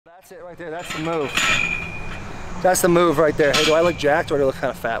That's it right there. That's the move. That's the move right there. Hey, do I look jacked or do I look kind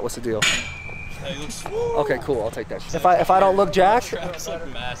of fat? What's the deal? Hey, you look swole. Okay, cool. I'll take that. If I don't look jacked,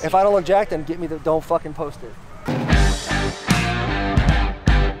 if I don't look jacked, then get me the don't fucking post it.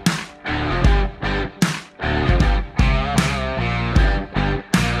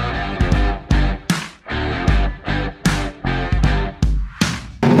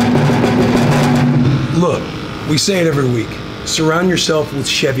 Look, we say it every week. Surround yourself with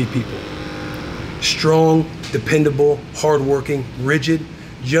Chevy people. Strong, dependable, hardworking, rigid,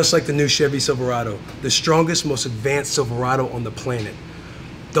 just like the new Chevy Silverado. The strongest, most advanced Silverado on the planet.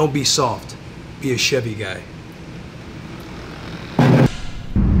 Don't be soft, be a Chevy guy.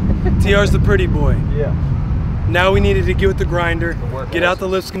 TR's the pretty boy. Yeah. Now we needed to get with the grinder, get out the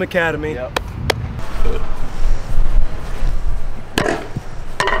Lipscomb Academy. Yep.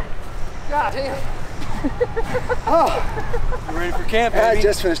 God damn. Oh. You ready for camp, baby? I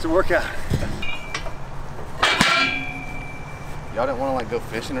just finished the workout. Y'all didn't want to like go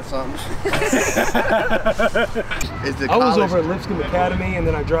fishing or something? I was over at Lipscomb Academy and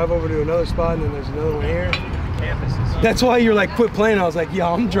then I drive over to another spot and then there's another one here. That's why you're like, quit playing. I was like,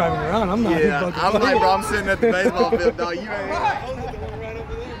 yo, I'm driving around. I'm not. Yeah, I'm like, bro, I'm sitting at the baseball field, dog. You ain't.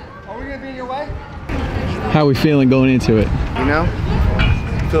 Are we gonna be in your way? How are we feeling going into it? You know,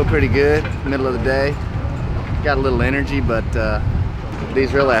 feel pretty good. Middle of the day, got a little energy, but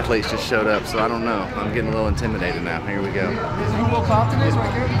these real athletes just showed up, so I don't know. I'm getting a little intimidated now. Here we go. Is who Will Compton is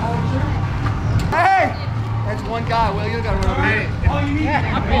right here? Hey! That's one guy. Will, you gotta run over here. Oh, you need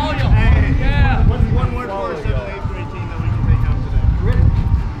I'm calling you. Hey. Yeah. What's one word for a 7th, 8th grade team that we can take home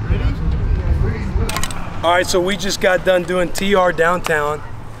today? Ready? All right, so we just got done doing TR downtown.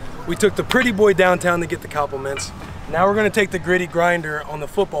 We took the pretty boy downtown to get the compliments. Now we're gonna take the gritty grinder on the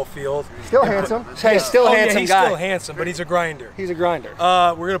football field. Still handsome. Hey, still handsome he's guy. still handsome, but he's a grinder. He's a grinder.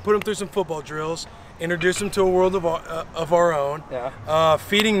 We're gonna put him through some football drills, introduce him to a world of our own. Yeah.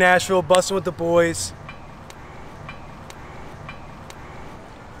 Feeding Nashville, Bussin With The Boys.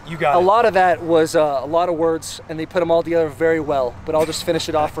 You got it. A lot of that was a lot of words, and they put them all together very well. But I'll just finish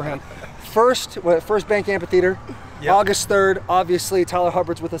it off for him. First Bank Amphitheater, Yep. August 3rd. Obviously, Tyler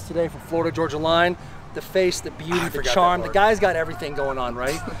Hubbard's with us today from Florida Georgia Line. The face, the beauty, the charm. The guy's got everything going on,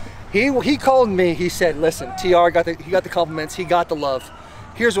 right? He called me. He said, "Listen, TR got the compliments. He got the love.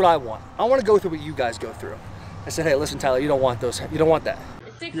 Here's what I want. I want to go through what you guys go through." I said, "Hey, listen, Tyler, you don't want those. You don't want that.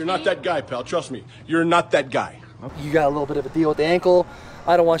 You're not that guy, pal. Trust me. You're not that guy." You got a little bit of a deal with the ankle.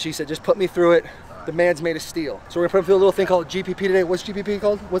 I don't want you." He said, "Just put me through it. The man's made of steel." So we're gonna put him through a little thing called GPP today. What's GPP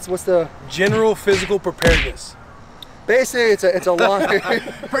called? What's the General Physical Preparedness. Basically, it's a long.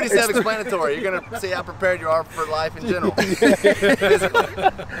 Pretty self-explanatory. You're gonna see how prepared you are for life in general.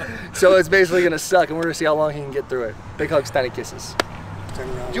 So it's basically gonna suck, and we're gonna see how long he can get through it. Big hugs, tiny kisses. Do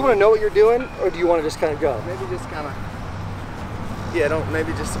you want to know what you're doing, or do you want to just kind of go? Maybe just kind of. Yeah,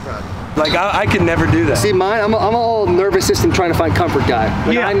 maybe just surprise me. Like I could never do that. See, mine, I'm all nervous system trying to find comfort guy.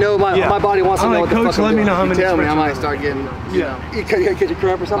 Like, Yeah. I know my body wants to know what the Coach, fuck I'm let me doing. know how many. Tell me, I might start getting, you know, Could you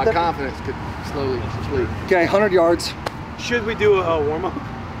cramp or my something? confidence could slowly sleep. Okay, 100 yards. Should we do a warm up?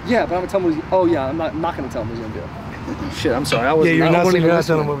 Yeah, but I'm gonna tell him what he's, oh yeah, I'm not gonna tell him what he's gonna do. Shit, I'm sorry. I wasn't. Yeah, I wasn't even you're not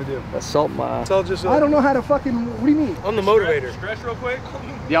listening. telling him what we do. Assault my. It's all just. I don't know how to fucking. What do you mean? I'm the motivator. Stretch real quick.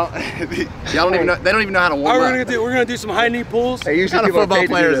 Y'all don't even know. They don't even know how to warm up. We're gonna do some high knee pulls. Hey, What kind of football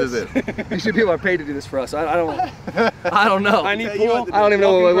players is it? Usually people are paid to do this for us. I don't know. High knee pull. I don't even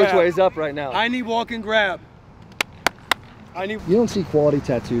know which way is up right now. High knee walk and grab. You don't see quality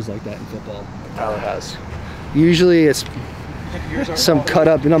tattoos like that in football. Tyler has. Usually it's some cut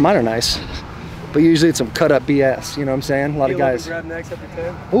up. You know, mine are nice, but usually it's some cut up BS. You know what I'm saying? A lot of guys. Grab next after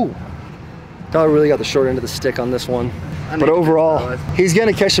 10. Ooh. Tyler really got the short end of the stick on this one. But overall, he's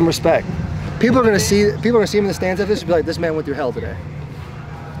gonna catch some respect. People are gonna see him in the stands after this and be like, "This man went through hell today,"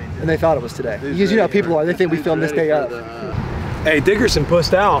 and they thought it was today. Because you know how people are. They think we filmed this day up. Hey, Dickerson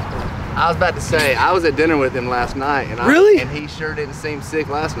pushed out. I was about to say, I was at dinner with him last night, and Really? and he sure didn't seem sick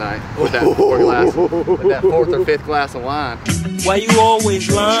last night with that fourth or fifth glass of wine. Why you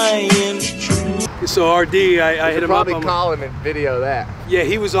always lying? So RD, I hit him up. Probably call him and video that. Yeah,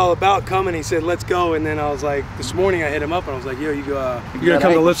 he was all about coming. He said, "Let's go." And then I was like, this morning I hit him up and I was like, "Yo, you're gonna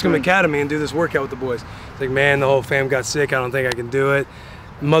come to Lipscomb Academy and do this workout with the boys." He's like, "Man, the whole fam got sick. I don't think I can do it."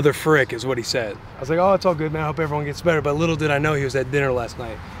 Mother frick is what he said. I was like, "Oh, it's all good, man. I hope everyone gets better." But little did I know he was at dinner last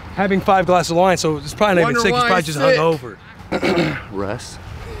night, having 5 glasses of wine. So it's probably not even sick. He's probably just hungover. Russ.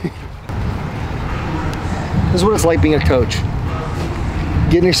 This is what it's like being a coach.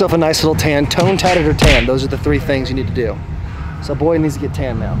 Getting yourself a nice little tan, tone, tatted, or tan. Those are the 3 things you need to do. So boy needs to get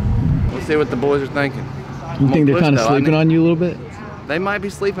tan now. We'll see what the boys are thinking. You think they're kind of sleeping on you a little bit? they might be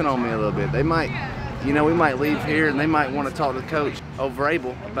sleeping on me a little bit. They might, you know, we might leave here and they might want to talk to the coach over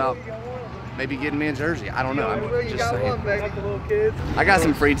Abel about maybe getting me a jersey. I don't know. I'm just saying. I got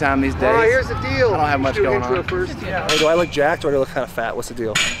some free time these days. All right, here's the deal. I don't have much going on. Hey, do I look jacked or do I look kind of fat? What's the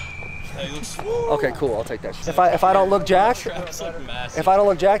deal? Okay, cool. I'll take that. If I don't look jacked,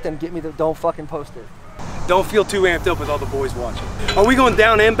 then get me the don't fucking post it. Don't feel too amped up with all the boys watching. Are we going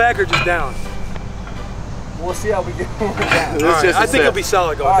down and back or just down? We'll see how we get. Right, I think it'll be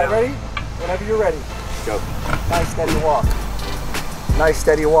solid going down. All right, ready? Whenever you're ready. Go. Nice steady walk. Nice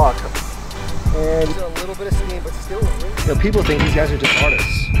steady walk. And a little bit of steam, but still. You know, people think these guys are just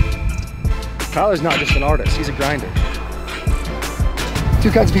artists. Tyler's not just an artist. He's a grinder.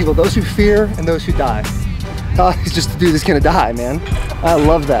 Two kinds of people, those who fear and those who die. Tyler's just a dude that's gonna die, man. I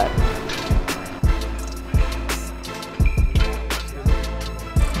love that.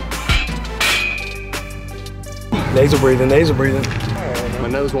 Nasal breathing, nasal breathing. My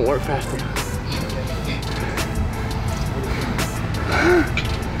nose won't work fast enough.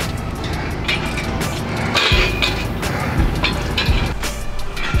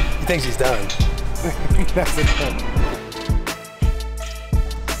 He thinks he's done. That's it.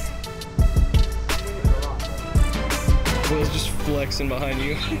 Will's just flexing behind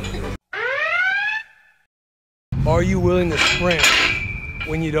you. Are you willing to sprint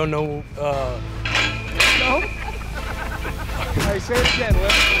when you don't know? No. Hey, say it again,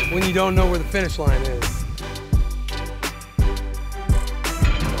 Will. When you don't know where the finish line is.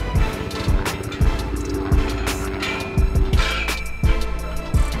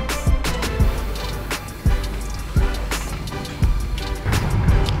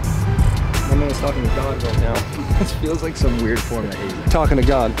 My man's talking to God right now. This feels like some weird form of hazing. Talking to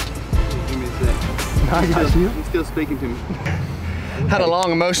God. Give me a sec. Now you just you? He's still speaking to me. Had a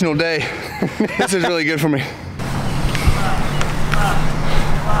long emotional day. This is really good for me.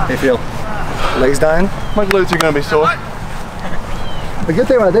 How you feel? Legs dying? My glutes are gonna be sore. The good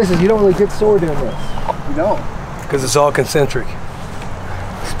thing about this is you don't really get sore doing this. You don't. Because it's all concentric.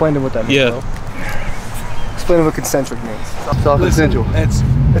 Explain to him what that means. Yeah. Bro. Explain to him what concentric means. It's all consensual.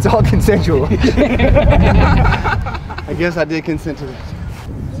 It's all consensual. I guess I did consent to this.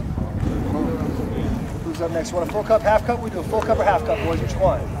 Who's up next? You want a full cup, half cup? We do a full cup or half cup, boys. Which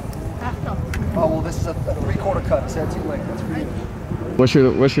one? Half cup. Oh well, this is a 3/4 cup. It's too late. That's for you. What's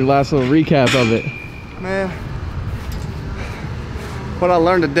your last little recap of it? Man, what I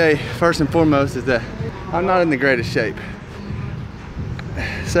learned today, first and foremost, is that I'm not in the greatest shape.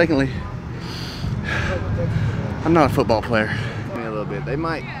 Secondly, I'm not a football player. A little bit. They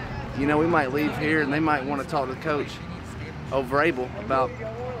might, you know, we might leave here and they might want to talk to the coach over Abel about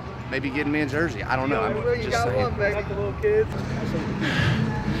maybe getting me a jersey. I don't know. I'm just saying.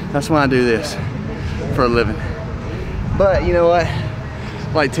 That's why I do this for a living. But you know what?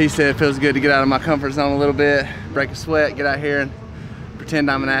 Like T said, it feels good to get out of my comfort zone a little bit, break a sweat, get out here and pretend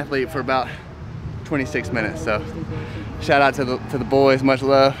I'm an athlete for about 26 minutes. So shout out to the boys, much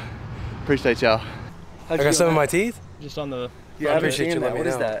love. Appreciate y'all. I got some in my teeth? Just on the. Yeah, I I appreciate you that. letting me What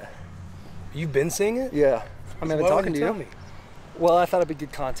is know. that? You've been seeing it? Yeah. I mean, I've been Why talking wouldn't to you you. tell me? Well, I thought it'd be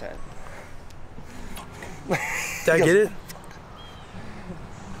good content. Did I get it?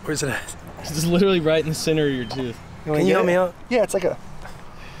 Where's it at? It's just literally right in the center of your tooth. Can you help me out? Yeah, it's like a.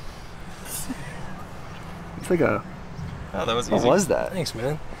 It's like a. Oh, that was easy. What was that? Thanks,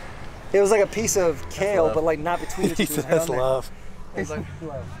 man. It was like a piece of kale, but like not between the two. That's love. It's like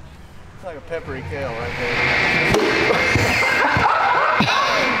It's like a peppery kale right there.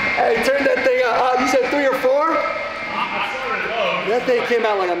 Hey, turn that thing out. You said 3 or 4? That thing came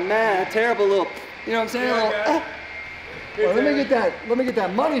out like a terrible little. You know what I'm saying? Well, let me get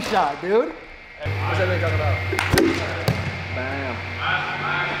that money shot, dude. What's that thing talking about? Bam.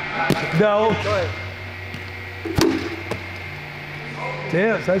 No. Go ahead.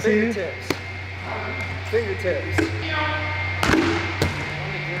 Tips, I see you. Fingertips.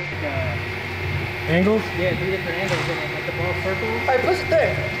 Angles? Yeah, 3 different angles in it, like the ball circles. Hey, push it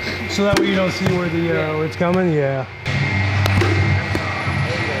there. So that way you don't see where the where it's coming? Yeah.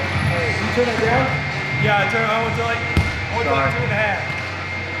 You turn it down? Yeah, I went to like 2.5.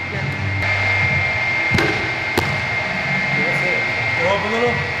 Go up a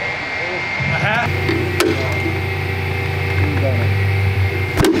little. A half.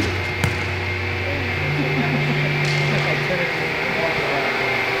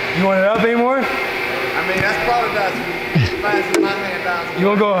 You want it up anymore? I mean, that's probably about as fast as my hand bounces. You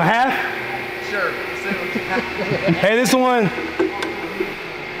want to go a half? Sure. Let's see what you have. Hey, this one.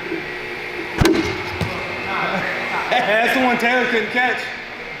 Hey, that's the one Taylor couldn't catch.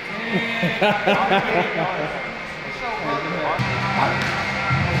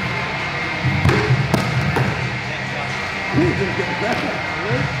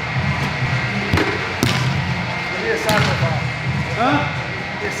 a soccer ball. Huh?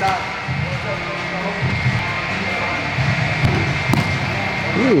 Give me a soccer.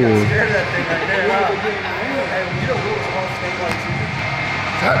 Ooh. Scared of that thing right there. Hey, you know Will was on snake like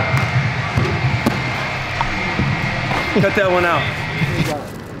Cut that one out.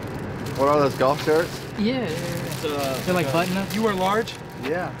 What are those golf shirts? Yeah. They're like button up. You wear large?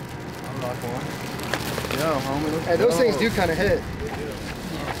 Yeah. I'm rock one. Yo, homie. Hey, those things do kind of hit.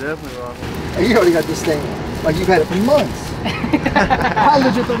 Definitely rock one. Hey, you already got this thing like you've had it for months. I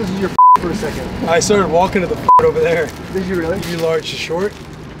legit thought this was your for a second. I started walking to the over there. Did you really? You large to short?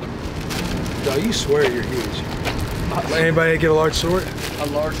 No, you swear you're huge. Anybody get a large short? A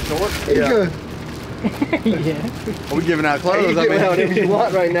large short? Hey, Yeah. good. Yeah. Are we giving out clothes? Hey, you I get mean, whatever you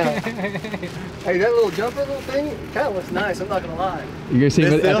want right now. Hey, that little jumper little thing, it kind of looks nice, I'm not going to lie. You're gonna see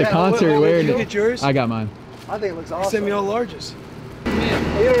him at the concert wearing Did you it. get yours? I got mine. I think it looks awesome. Send me all larges.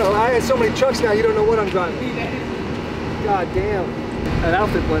 Hey, you don't know, I had so many trucks now, you don't know what I'm driving. God damn. That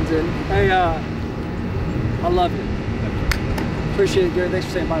outfit blends in. Hey, I love you. Appreciate it, Gary. Thanks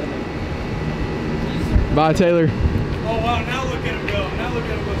for saying bye to me. Bye, Taylor. Oh wow, now look at him go. Now look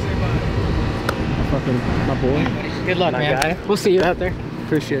at him go say bye. Fucking my boy. Good luck, man. Guy. We'll see you out there.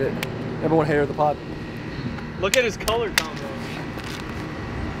 Appreciate it. Everyone hater of the pod. Look at his color combo.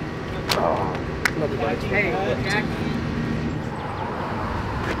 Love you, buddy. Hey, Jack.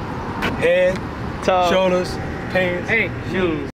 Head, shoulders, pants, Hey, shoes.